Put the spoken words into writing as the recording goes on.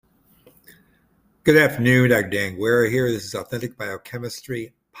Good afternoon, Dr. Dan Guerra here. This is Authentic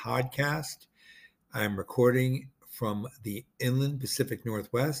Biochemistry Podcast. I'm recording from the inland Pacific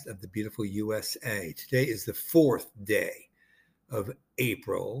Northwest of the beautiful USA. Today is the fourth day of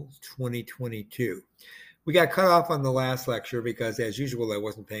April 2022. We got cut off on the last lecture because, as usual, I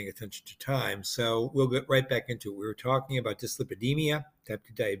wasn't paying attention to time. So we'll get right back into it. We were talking about dyslipidemia, type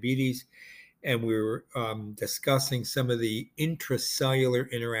 2 diabetes, and we were discussing some of the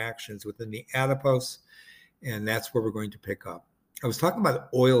intracellular interactions within the adipose, and that's where we're going to pick up. I was talking about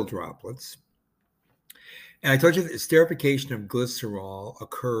oil droplets, and I told you that esterification of glycerol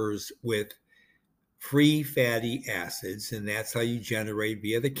occurs with free fatty acids, and that's how you generate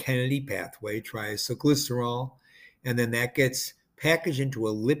via the Kennedy pathway triacylglycerol, and then that gets packaged into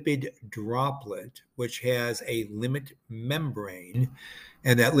a lipid droplet, which has a limit membrane,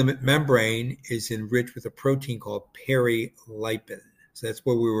 and that limit membrane is enriched with a protein called perilipin. So that's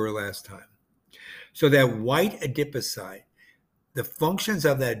where we were last time. So that white adipocyte, the functions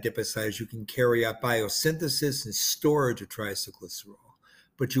of that adipocyte is you can carry out biosynthesis and storage of triacylglycerol,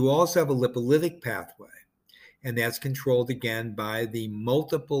 but you also have a lipolytic pathway, and that's controlled again by the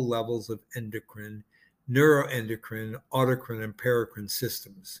multiple levels of endocrine, neuroendocrine, autocrine, and paracrine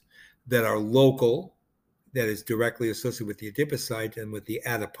systems that are local, that is directly associated with the adipocyte and with the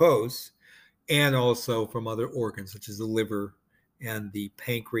adipose, and also from other organs such as the liver and the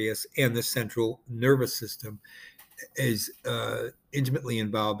pancreas, and the central nervous system is intimately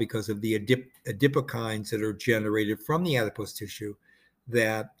involved because of the adipokines that are generated from the adipose tissue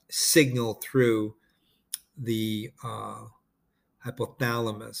that signal through the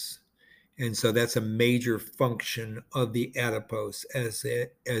hypothalamus. And so that's a major function of the adipose as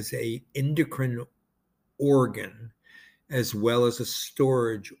a endocrine organ, as well as a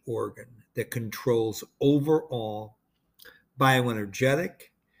storage organ that controls overall bioenergetic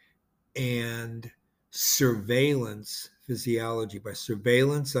and surveillance physiology. By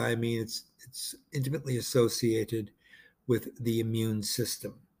surveillance, I mean it's intimately associated with the immune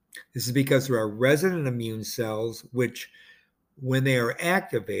system. This is because there are resident immune cells which, when they are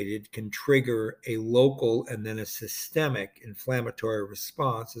activated, can trigger a local and then a systemic inflammatory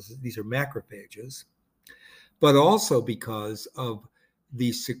response. These are macrophages, but also because of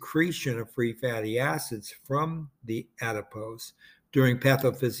the secretion of free fatty acids from the adipose during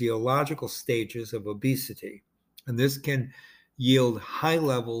pathophysiological stages of obesity. And this can yield high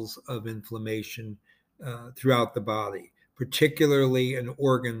levels of inflammation throughout the body, particularly in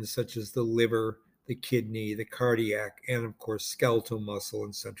organs such as the liver, the kidney, the cardiac, and of course, skeletal muscle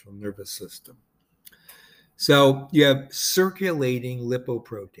and central nervous system. So you have circulating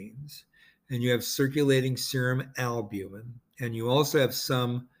lipoproteins, and you have circulating serum albumin, and you also have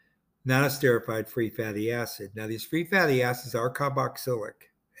some non-esterified free fatty acid. Now, these free fatty acids are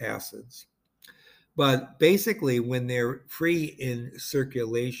carboxylic acids, but basically when they're free in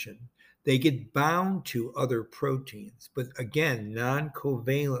circulation, they get bound to other proteins, but again,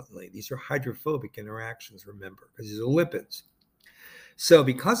 non-covalently. These are hydrophobic interactions, remember, because these are lipids. So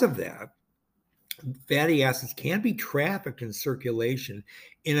because of that, fatty acids can be trafficked in circulation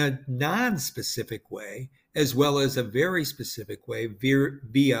in a non-specific way, as well as a very specific way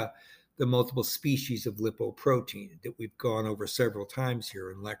via the multiple species of lipoprotein that we've gone over several times here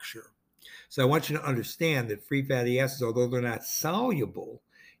in lecture. So I want you to understand that free fatty acids, although they're not soluble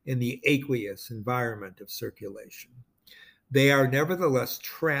in the aqueous environment of circulation, they are nevertheless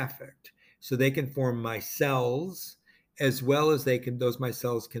trafficked. So they can form micelles, as well as those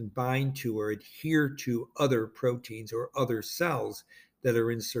micelles can bind to or adhere to other proteins or other cells that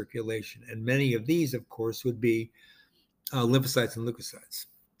are in circulation. And many of these, of course, would be lymphocytes and leukocytes.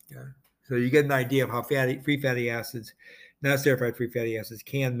 Okay? So you get an idea of how free fatty acids, non-esterified free fatty acids,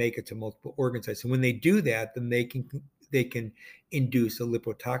 can make it to multiple organ sites. And when they do that, then they can induce a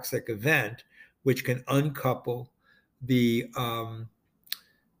lipotoxic event, which can uncouple the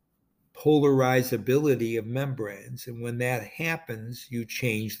polarizability of membranes. And when that happens, you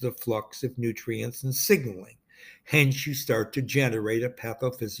change the flux of nutrients and signaling. Hence, you start to generate a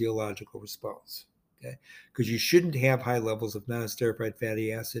pathophysiological response. Okay? Because you shouldn't have high levels of non-esterified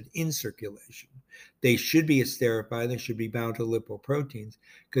fatty acid in circulation. They should be esterified. They should be bound to lipoproteins,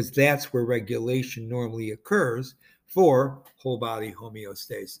 because that's where regulation normally occurs for whole body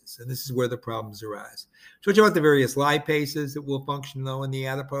homeostasis. And this is where the problems arise. So we talked about the various lipases that will function, though, in the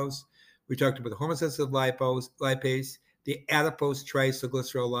adipose. We talked about the hormone-sensitive lipase, the adipose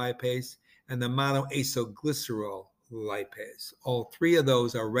triacylglycerol lipase, and the monoacylglycerol lipase. All three of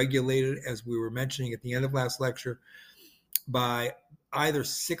those are regulated, as we were mentioning at the end of last lecture, by either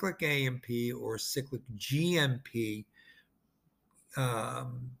cyclic AMP or cyclic GMP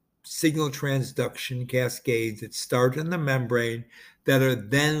signal transduction cascades that start in the membrane that are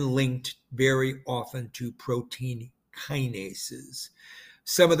then linked very often to protein kinases.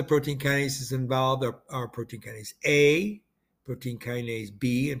 Some of the protein kinases involved are protein kinase A, protein kinase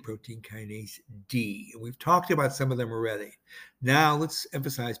B, and protein kinase D. And we've talked about some of them already. Now let's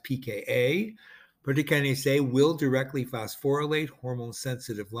emphasize PKA. Protein kinase A will directly phosphorylate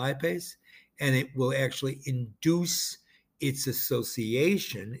hormone-sensitive lipase, and it will actually induce its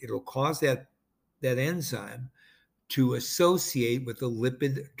association. It'll cause that enzyme to associate with the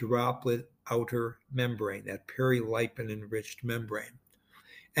lipid droplet outer membrane, that perilipin-enriched membrane,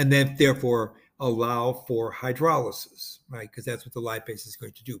 and then therefore allow for hydrolysis, right? Because that's what the lipase is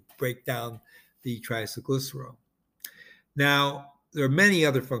going to do, break down the triacylglycerol. Now, there are many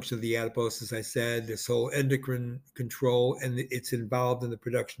other functions of the adipose, as I said, this whole endocrine control, and it's involved in the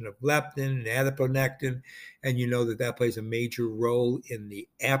production of leptin and adiponectin, and you know that plays a major role in the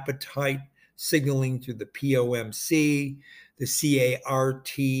appetite signaling through the POMC, the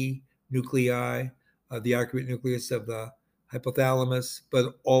CART nuclei, the arcuate nucleus of the hypothalamus,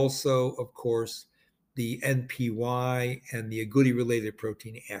 but also, of course, the NPY and the agouti-related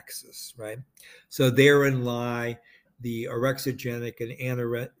protein axis, right? So therein lie the orexigenic and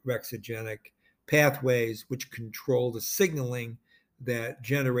anorexigenic pathways which control the signaling that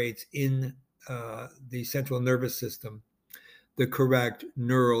generates in the central nervous system the correct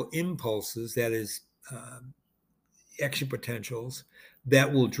neural impulses, that is, action potentials,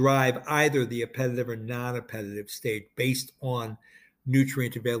 that will drive either the appetitive or non-appetitive state based on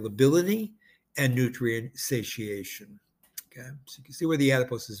nutrient availability and nutrient satiation. Okay, so you can see where the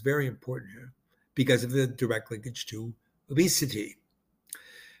adipose is very important here because of the direct linkage to obesity.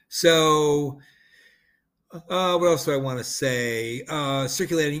 So, what else do I want to say?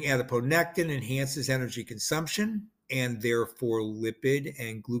 Circulating adiponectin enhances energy consumption and therefore lipid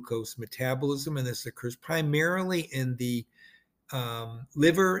and glucose metabolism, and this occurs primarily in the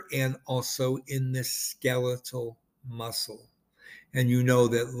liver and also in the skeletal muscle. And you know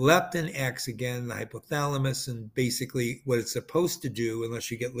that leptin acts again in the hypothalamus, and basically what it's supposed to do,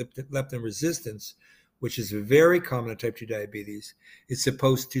 unless you get leptin resistance, which is very common in type 2 diabetes, it's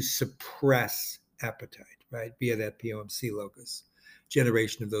supposed to suppress appetite, right, via that POMC locus,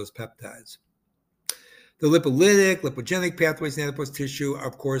 generation of those peptides. The lipolytic, lipogenic pathways in adipose tissue,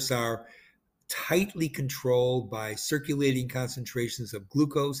 of course, are tightly controlled by circulating concentrations of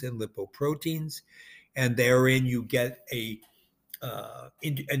glucose and lipoproteins, and therein you get an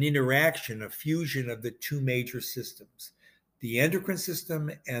interaction, a fusion of the two major systems, the endocrine system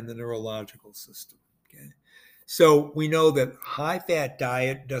and the neurological system. Okay, so we know that high-fat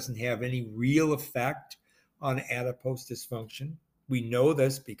diet doesn't have any real effect on adipose dysfunction. We know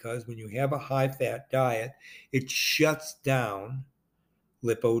this because when you have a high-fat diet, it shuts down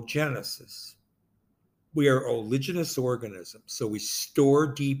lipogenesis. We are oliginous organisms, so we store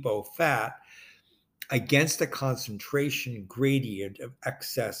depot fat against a concentration gradient of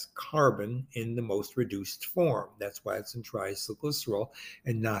excess carbon in the most reduced form. That's why it's in triacylglycerol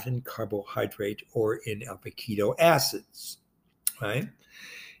and not in carbohydrate or in alpha-keto acids, right?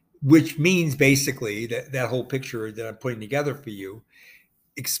 Which means basically that whole picture that I'm putting together for you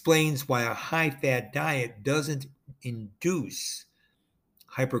explains why a high-fat diet doesn't induce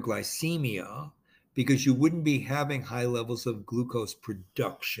hyperglycemia, because you wouldn't be having high levels of glucose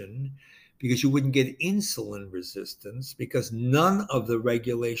production, because you wouldn't get insulin resistance, because none of the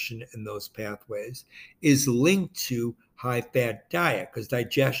regulation in those pathways is linked to high-fat diet, because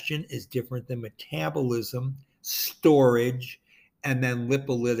digestion is different than metabolism, storage, and then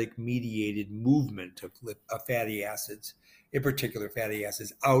lipolytic mediated movement of fatty acids, in particular fatty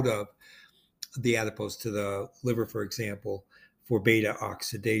acids, out of the adipose to the liver, for example, for beta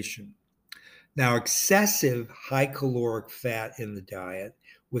oxidation. Now, excessive high caloric fat in the diet,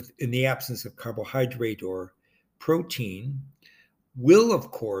 in the absence of carbohydrate or protein, will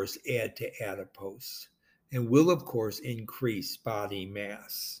of course add to adipose and will of course increase body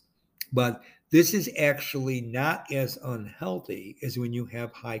mass. But this is actually not as unhealthy as when you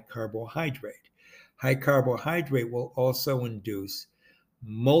have high carbohydrate. High carbohydrate will also induce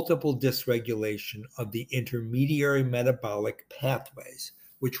multiple dysregulation of the intermediary metabolic pathways,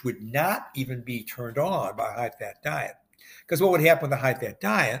 which would not even be turned on by a high-fat diet. Because what would happen with a high-fat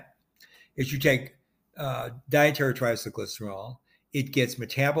diet is you take dietary triacylglycerol, it gets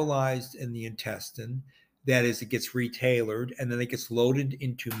metabolized in the intestine, that is, it gets retailored, and then it gets loaded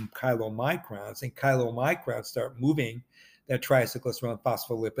into chylomicrons, and chylomicrons start moving that triacylglycerol,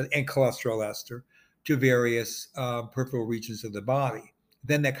 phospholipid, and cholesterol ester to various peripheral regions of the body.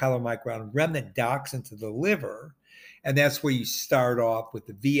 Then that chylomicron remnant docks into the liver, And that's where you start off with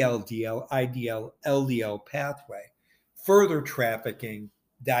the VLDL, IDL, LDL pathway, further trafficking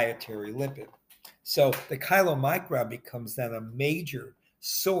dietary lipid. So the chylomicron becomes then a major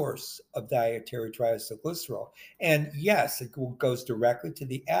source of dietary triacylglycerol. And yes, it goes directly to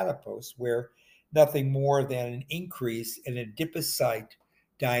the adipose, where nothing more than an increase in adipocyte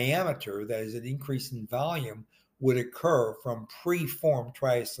diameter, that is an increase in volume, would occur from preformed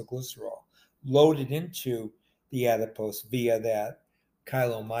triacylglycerol loaded into the adipose via that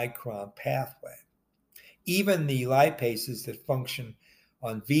chylomicron pathway. Even the lipases that function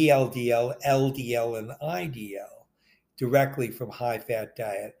on VLDL, LDL, and IDL directly from high-fat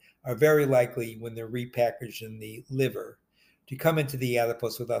diet are very likely, when they're repackaged in the liver, to come into the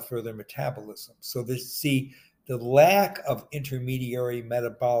adipose without further metabolism. So the lack of intermediary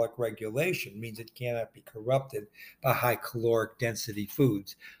metabolic regulation means it cannot be corrupted by high caloric density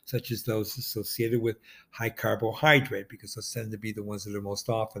foods, such as those associated with high carbohydrate, because those tend to be the ones that are most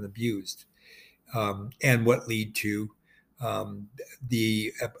often abused, and what lead to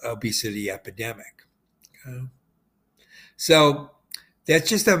the obesity epidemic. Okay? So that's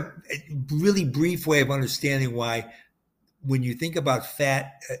just a really brief way of understanding why, when you think about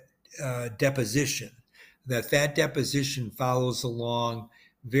fat deposition, that fat deposition follows along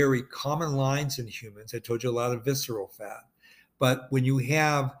very common lines in humans. I told you a lot of visceral fat. But when you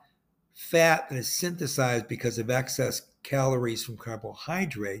have fat that is synthesized because of excess calories from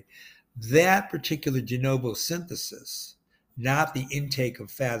carbohydrate, that particular de novo synthesis, not the intake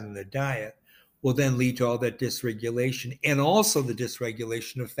of fat in the diet, will then lead to all that dysregulation, and also the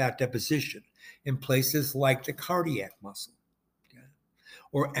dysregulation of fat deposition in places like the cardiac muscle, okay?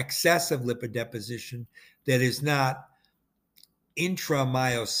 Or excessive lipid deposition that is not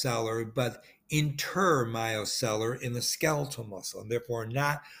intramyocellular but intermyocellular in the skeletal muscle, and therefore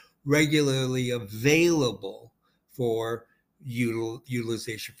not regularly available for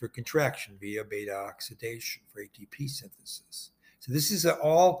utilization for contraction via beta oxidation for ATP synthesis. So this is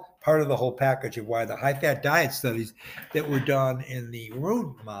all part of the whole package of why the high-fat diet studies that were done in the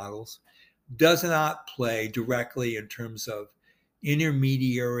rodent models does not play directly in terms of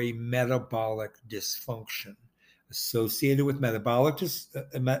intermediary metabolic dysfunction associated with metabolic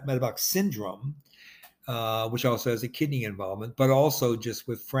syndrome, which also has a kidney involvement, but also just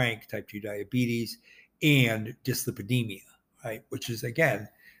with frank type 2 diabetes and dyslipidemia, right? Which is, again,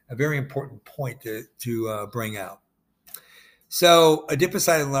 a very important point to bring out. So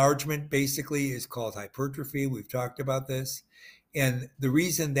adipocyte enlargement basically is called hypertrophy. We've talked about this. And the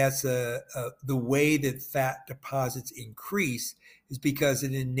reason that's the way that fat deposits increase is because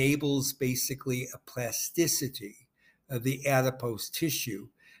it enables basically a plasticity of the adipose tissue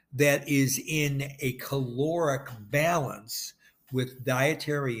that is in a caloric balance with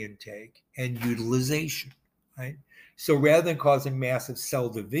dietary intake and utilization, right? So rather than causing massive cell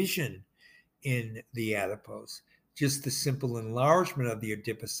division in the adipose, just the simple enlargement of the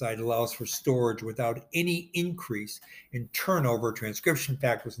adipocyte allows for storage without any increase in turnover transcription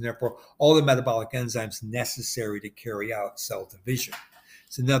factors, and therefore all the metabolic enzymes necessary to carry out cell division.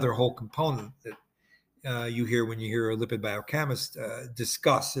 It's another whole component that you hear when you hear a lipid biochemist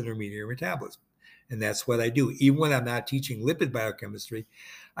discuss intermediary metabolism. And that's what I do. Even when I'm not teaching lipid biochemistry,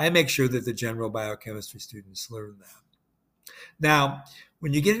 I make sure that the general biochemistry students learn that. Now,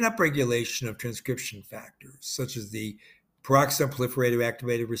 when you get an upregulation of transcription factors, such as the peroxisome proliferative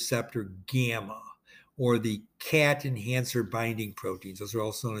activated receptor gamma, or the CAT enhancer binding proteins, those are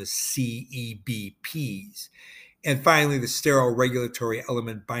also known as CEBPs, and finally the steroid regulatory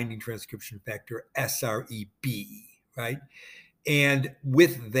element binding transcription factor, SREB, right? And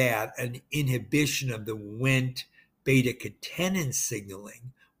with that, an inhibition of the Wnt beta-catenin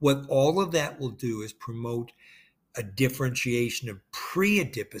signaling, what all of that will do is promote a differentiation of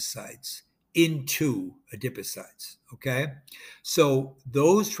pre-adipocytes into adipocytes, okay? So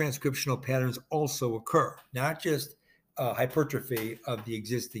those transcriptional patterns also occur, not just hypertrophy of the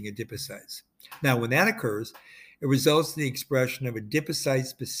existing adipocytes. Now, when that occurs, it results in the expression of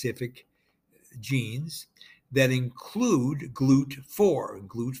adipocyte-specific genes that include GLUT4. And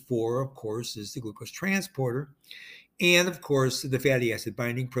GLUT4, of course, is the glucose transporter. And, of course, the fatty acid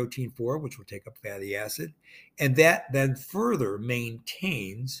binding protein 4, which will take up fatty acid. And that then further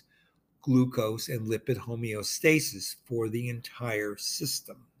maintains glucose and lipid homeostasis for the entire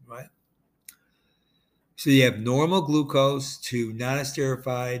system, right? So you have normal glucose to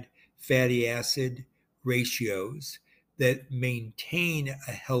non-esterified fatty acid ratios that maintain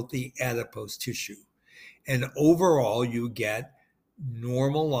a healthy adipose tissue. And overall, you get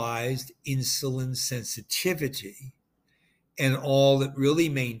normalized insulin sensitivity And all it really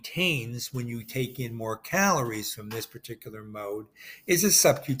maintains when you take in more calories from this particular mode is a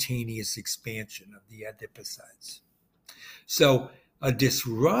subcutaneous expansion of the adipocytes. So a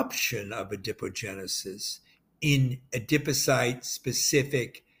disruption of adipogenesis in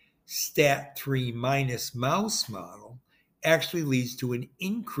adipocyte-specific STAT3 minus mouse model actually leads to an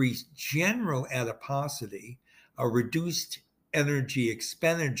increased general adiposity, a reduced energy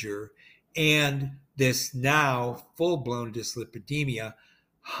expenditure, and this now full-blown dyslipidemia,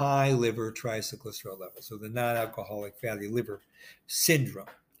 high liver triacylglycerol levels, so the non-alcoholic fatty liver syndrome.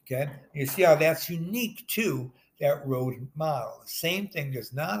 Okay, you see how that's unique to that rodent model. The same thing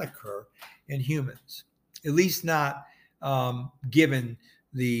does not occur in humans, at least not given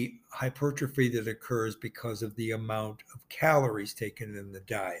the hypertrophy that occurs because of the amount of calories taken in the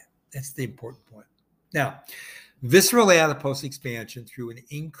diet. That's the important point. Now, visceral adipose expansion through an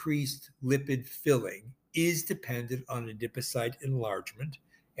increased lipid filling is dependent on adipocyte enlargement,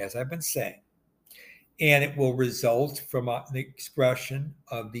 as I've been saying, and it will result from the expression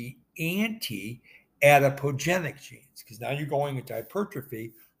of the anti-adipogenic genes, because now you're going into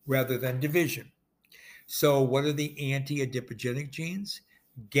hypertrophy rather than division. So what are the anti-adipogenic genes?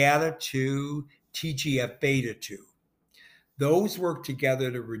 GATA2, TGF-beta2. Those work together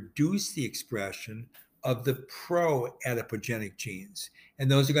to reduce the expression of the pro-adipogenic genes.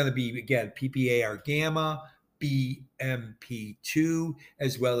 And those are going to be, again, PPAR gamma, BMP2,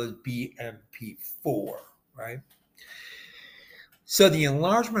 as well as BMP4, right? So the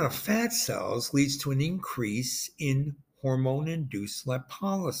enlargement of fat cells leads to an increase in hormone-induced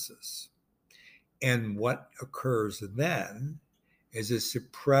lipolysis. And what occurs then is a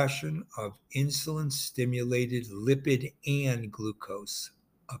suppression of insulin-stimulated lipid and glucose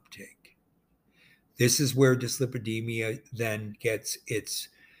uptake. This is where dyslipidemia then gets its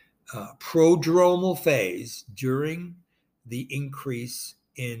prodromal phase during the increase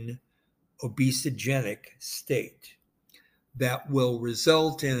in obesogenic state that will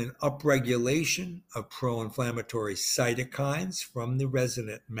result in an upregulation of pro-inflammatory cytokines from the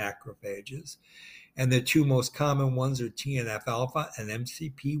resident macrophages. And the two most common ones are TNF alpha and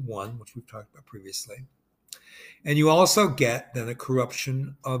MCP1, which we've talked about previously. And you also get then a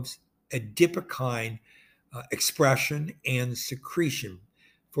corruption of adipokine expression and secretion.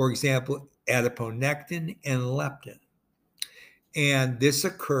 For example, adiponectin and leptin. And this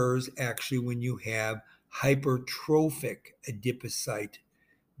occurs actually when you have hypertrophic adipocyte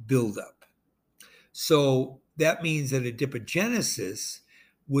buildup. So that means that adipogenesis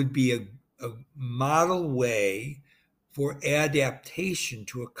would be a model way for adaptation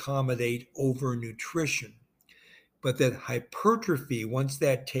to accommodate overnutrition. But that hypertrophy, once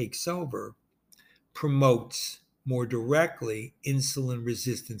that takes over, promotes more directly insulin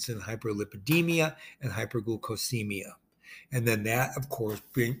resistance and hyperlipidemia and hyperglucosemia. And then that, of course,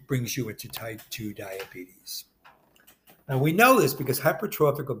 brings you into type 2 diabetes. And we know this because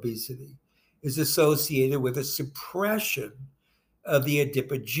hypertrophic obesity is associated with a suppression of the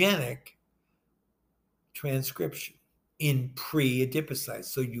adipogenic transcription in pre-adipocytes.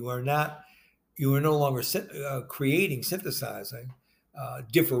 So you are no longer synthesizing,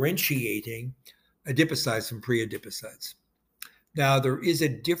 differentiating adipocytes from pre-adipocytes. Now, there is a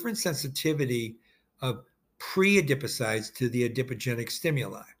different sensitivity of pre-adipocytes to the adipogenic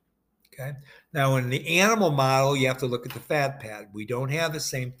stimuli. Okay. Now, in the animal model, you have to look at the fat pad. We don't have the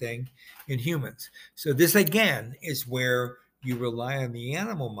same thing in humans. So this, again, is where you rely on the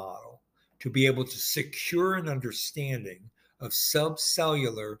animal model to be able to secure an understanding of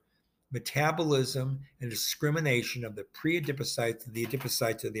subcellular metabolism and discrimination of the pre-adipocyte to the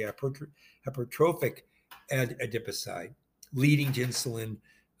adipocyte to the hypertrophic adipocyte, leading to insulin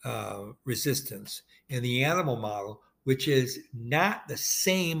resistance. In the animal model, which is not the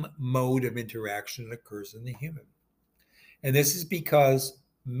same mode of interaction that occurs in the human. And this is because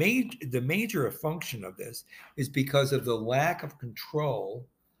the major function of this is because of the lack of control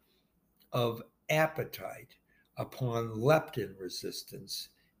of appetite upon leptin resistance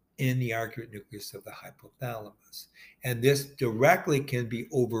in the arcuate nucleus of the hypothalamus. And this directly can be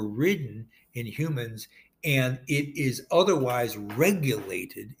overridden in humans, and it is otherwise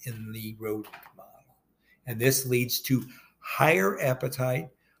regulated in the rodent model. And this leads to higher appetite,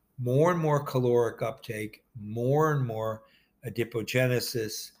 more and more caloric uptake, more and more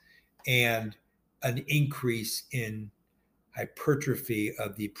adipogenesis, and an increase in hypertrophy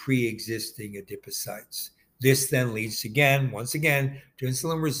of the pre-existing adipocytes. This then leads once again, to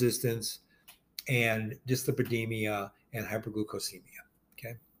insulin resistance and dyslipidemia and hyperglucosemia.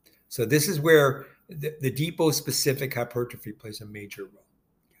 Okay, so this is where the depot-specific hypertrophy plays a major role.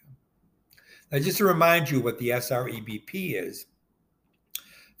 Now, just to remind you what the SREBP is,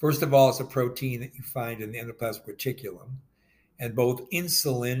 first of all, it's a protein that you find in the endoplasmic reticulum, and both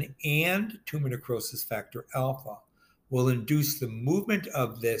insulin and tumor necrosis factor alpha will induce the movement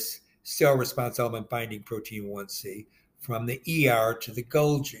of this cell response element binding protein 1C from the ER to the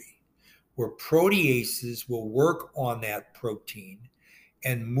Golgi, where proteases will work on that protein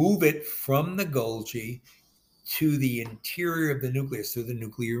and move it from the Golgi to the interior of the nucleus, to the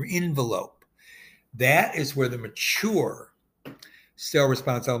nuclear envelope. That is where the mature cell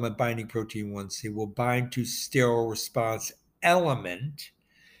response element binding protein 1C will bind to sterile response element.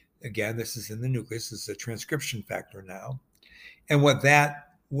 Again, this is in the nucleus. This is a transcription factor now. And when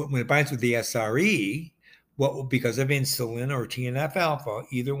it binds with the SRE, because of insulin or TNF alpha,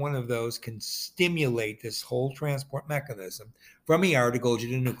 either one of those can stimulate this whole transport mechanism from ER to Golgi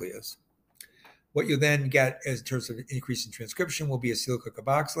to nucleus. What you then get as in terms of increase in transcription will be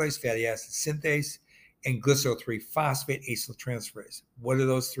acetyl-CoCarboxylase, fatty acid synthase, and glycerol-3-phosphate acetyltransferase. What are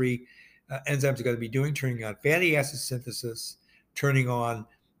those three enzymes going to be doing? Turning on fatty acid synthesis, turning on,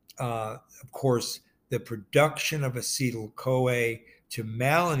 of course, the production of acetyl-CoA to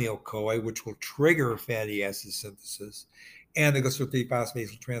malonyl-CoA, which will trigger fatty acid synthesis, and the glycerol-3-phosphate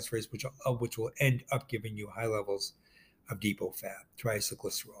acetyltransferase, which will end up giving you high levels of depot fat,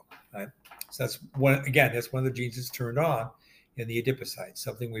 triacylglycerol. Right? So that's one of the genes that's turned on in the adipocytes,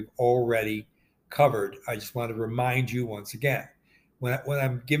 something we've already covered. I just want to remind you once again, when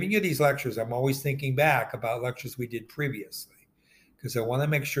I'm giving you these lectures, I'm always thinking back about lectures we did previously, because I want to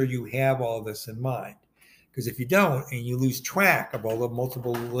make sure you have all this in mind. Because if you don't, and you lose track of all the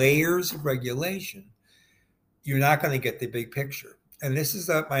multiple layers of regulation, you're not going to get the big picture. And this is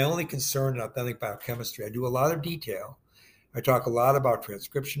my only concern in authentic biochemistry. I do a lot of detail. I talk a lot about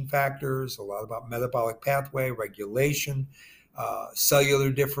transcription factors, a lot about metabolic pathway regulation,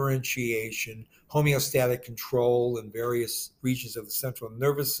 cellular differentiation, homeostatic control in various regions of the central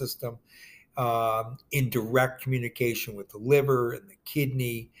nervous system, in direct communication with the liver and the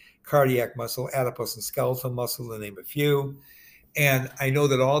kidney, cardiac muscle, adipose and skeletal muscle, to name a few. And I know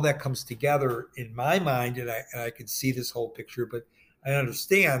that all that comes together in my mind, and I can see this whole picture, but I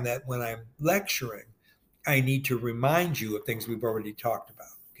understand that when I'm lecturing, I need to remind you of things we've already talked about,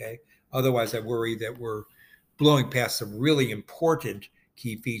 okay? Otherwise, I worry that we're blowing past some really important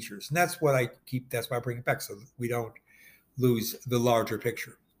key features. And that's why I bring it back, so that we don't lose the larger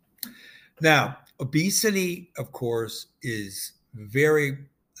picture. Now, obesity, of course, is a very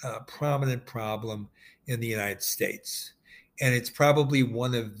prominent problem in the United States. And it's probably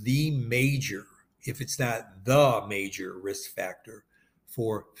one of the major, if it's not the major risk factor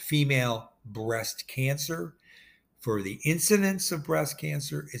for female breast cancer, for the incidence of breast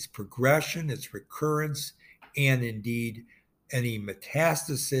cancer, its progression, its recurrence, and indeed any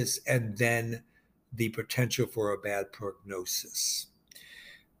metastasis, and then the potential for a bad prognosis.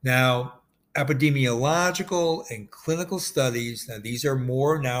 Now, epidemiological and clinical studies, now these are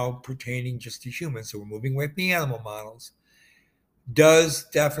more now pertaining just to humans, so we're moving away from the animal models, does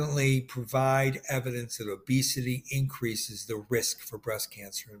definitely provide evidence that obesity increases the risk for breast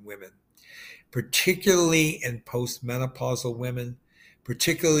cancer in women, particularly in postmenopausal women,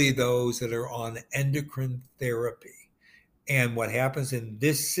 particularly those that are on endocrine therapy. And what happens in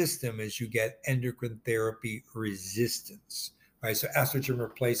this system is you get endocrine therapy resistance, right? So estrogen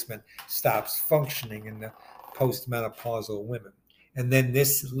replacement stops functioning in the postmenopausal women. And then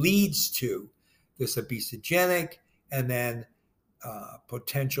this leads to this obesogenic and then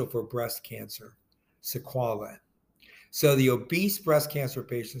potential for breast cancer sequelae. So the obese breast cancer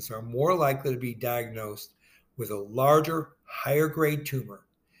patients are more likely to be diagnosed with a larger, higher grade tumor.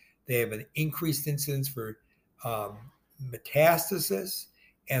 They have an increased incidence for metastasis,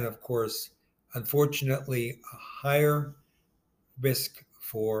 and of course, unfortunately, a higher risk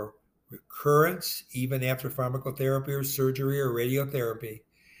for recurrence, even after pharmacotherapy or surgery or radiotherapy,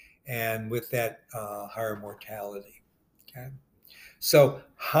 and with that, higher mortality. Okay. So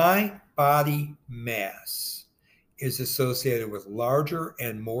high body mass is associated with larger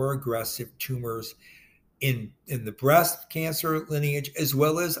and more aggressive tumors in the breast cancer lineage, as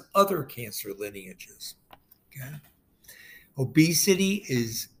well as other cancer lineages. Okay. Obesity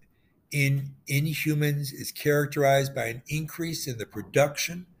is in humans is characterized by an increase in the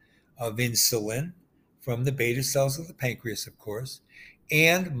production of insulin from the beta cells of the pancreas, of course,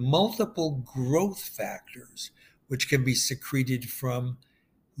 and multiple growth factors, which can be secreted from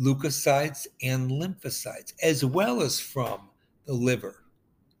leukocytes and lymphocytes, as well as from the liver.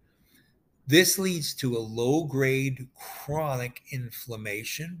 This leads to a low-grade chronic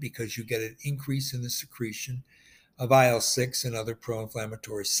inflammation because you get an increase in the secretion of IL-6 and other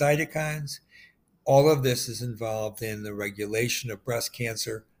pro-inflammatory cytokines. All of this is involved in the regulation of breast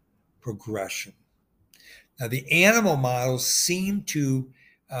cancer progression. Now, the animal models seem to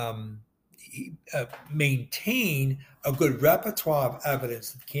maintain a good repertoire of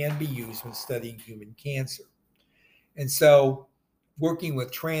evidence that can be used when studying human cancer. And so, working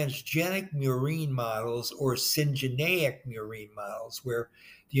with transgenic murine models or syngeneic murine models, where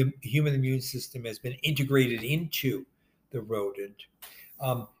the human immune system has been integrated into the rodent,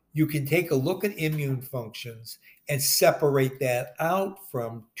 you can take a look at immune functions and separate that out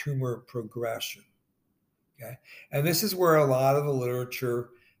from tumor progression. Okay, and this is where a lot of the literature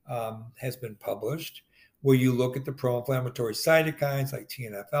has been published, where you look at the pro-inflammatory cytokines like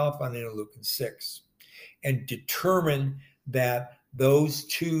TNF-alpha and interleukin-6 and determine that those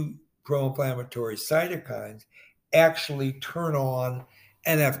two pro-inflammatory cytokines actually turn on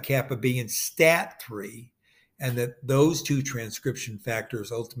NF-kappa B and STAT3, and that those two transcription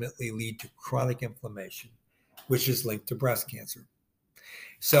factors ultimately lead to chronic inflammation, which is linked to breast cancer.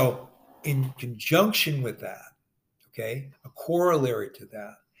 So in conjunction with that, okay, a corollary to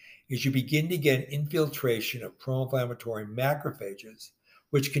that is you begin to get infiltration of pro-inflammatory macrophages,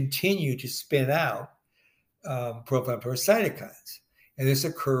 which continue to spin out pro-inflammatory cytokines. And this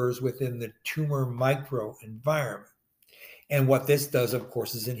occurs within the tumor microenvironment. And what this does, of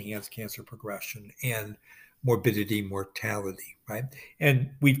course, is enhance cancer progression and morbidity, mortality, right?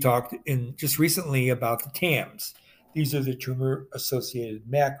 And we've talked just recently about the TAMs. These are the tumor-associated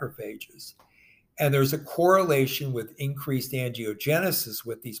macrophages. And there's a correlation with increased angiogenesis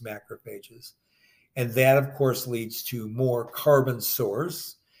with these macrophages. And that, of course, leads to more carbon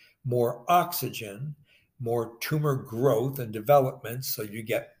source, more oxygen, more tumor growth and development. So you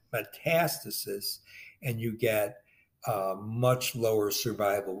get metastasis and you get much lower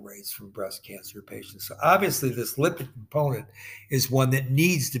survival rates from breast cancer patients. So obviously this lipid component is one that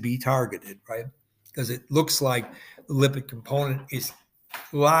needs to be targeted, right? Because it looks like the lipid component is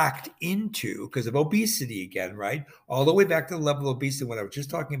locked into, because of obesity again, right? All the way back to the level of obesity, what I was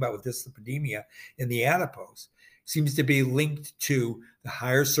just talking about with dyslipidemia in the adipose, seems to be linked to the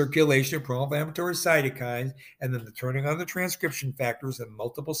higher circulation of pro-inflammatory cytokines, and then the turning on the transcription factors in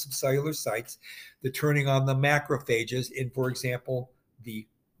multiple subcellular sites, the turning on the macrophages in, for example, the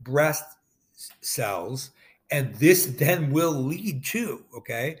breast cells. And this then will lead to,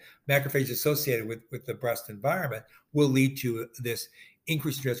 okay, macrophages associated with the breast environment will lead to this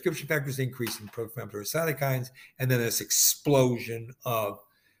increase in transcription factors, increase in pro-inflammatory cytokines, and then this explosion of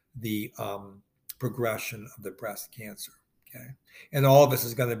the progression of the breast cancer, okay? And all of this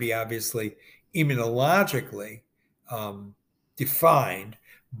is going to be obviously immunologically defined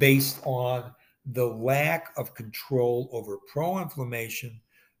based on the lack of control over pro-inflammation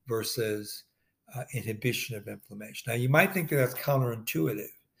versus inhibition of inflammation. Now, you might think that that's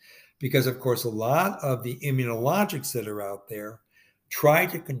counterintuitive because, of course, a lot of the immunologics that are out there try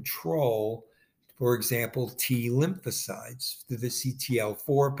to control, for example, T lymphocytes through the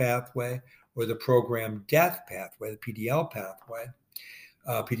CTL4 pathway or the programmed death pathway, the PDL pathway,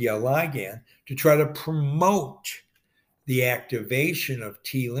 PDL ligand, to try to promote the activation of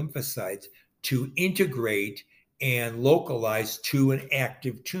T lymphocytes to integrate and localize to an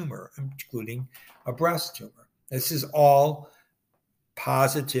active tumor, including a breast tumor. This is all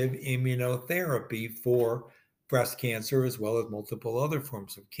positive immunotherapy for breast cancer as well as multiple other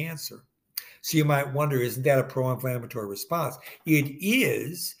forms of cancer. So you might wonder, isn't that a pro-inflammatory response? It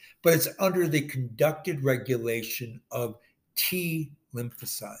is, but it's under the conducted regulation of T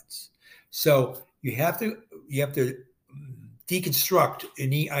lymphocytes. So you have to deconstruct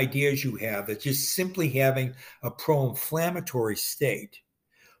any ideas you have that just simply having a pro-inflammatory state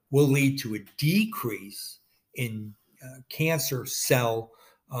will lead to a decrease in cancer cell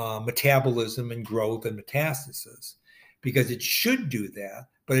metabolism and growth and metastasis, because it should do that,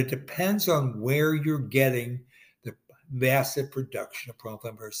 but it depends on where you're getting the massive production of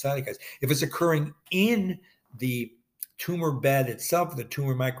pro-inflammatory cytokines. If it's occurring in the tumor bed itself, the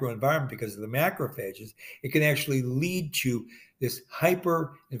tumor microenvironment, because of the macrophages, it can actually lead to this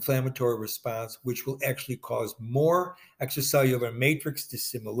hyper-inflammatory response, which will actually cause more extracellular matrix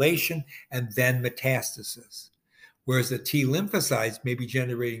dissimulation and then metastasis. Whereas the T lymphocytes may be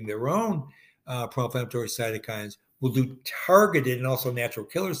generating their own pro-inflammatory cytokines, will do targeted, and also natural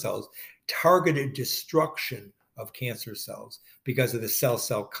killer cells, targeted destruction of cancer cells because of the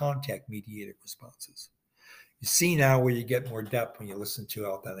cell-cell contact mediated responses. You see now where you get more depth when you listen to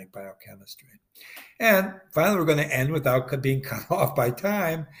Authentic Biochemistry. And finally, we're going to end without being cut off by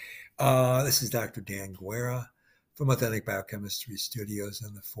time. This is Dr. Dan Guerra from Authentic Biochemistry Studios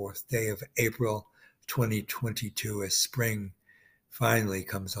on the 4th day of April, 2022 as spring finally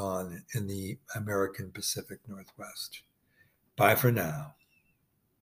comes on in the American Pacific Northwest. Bye for now.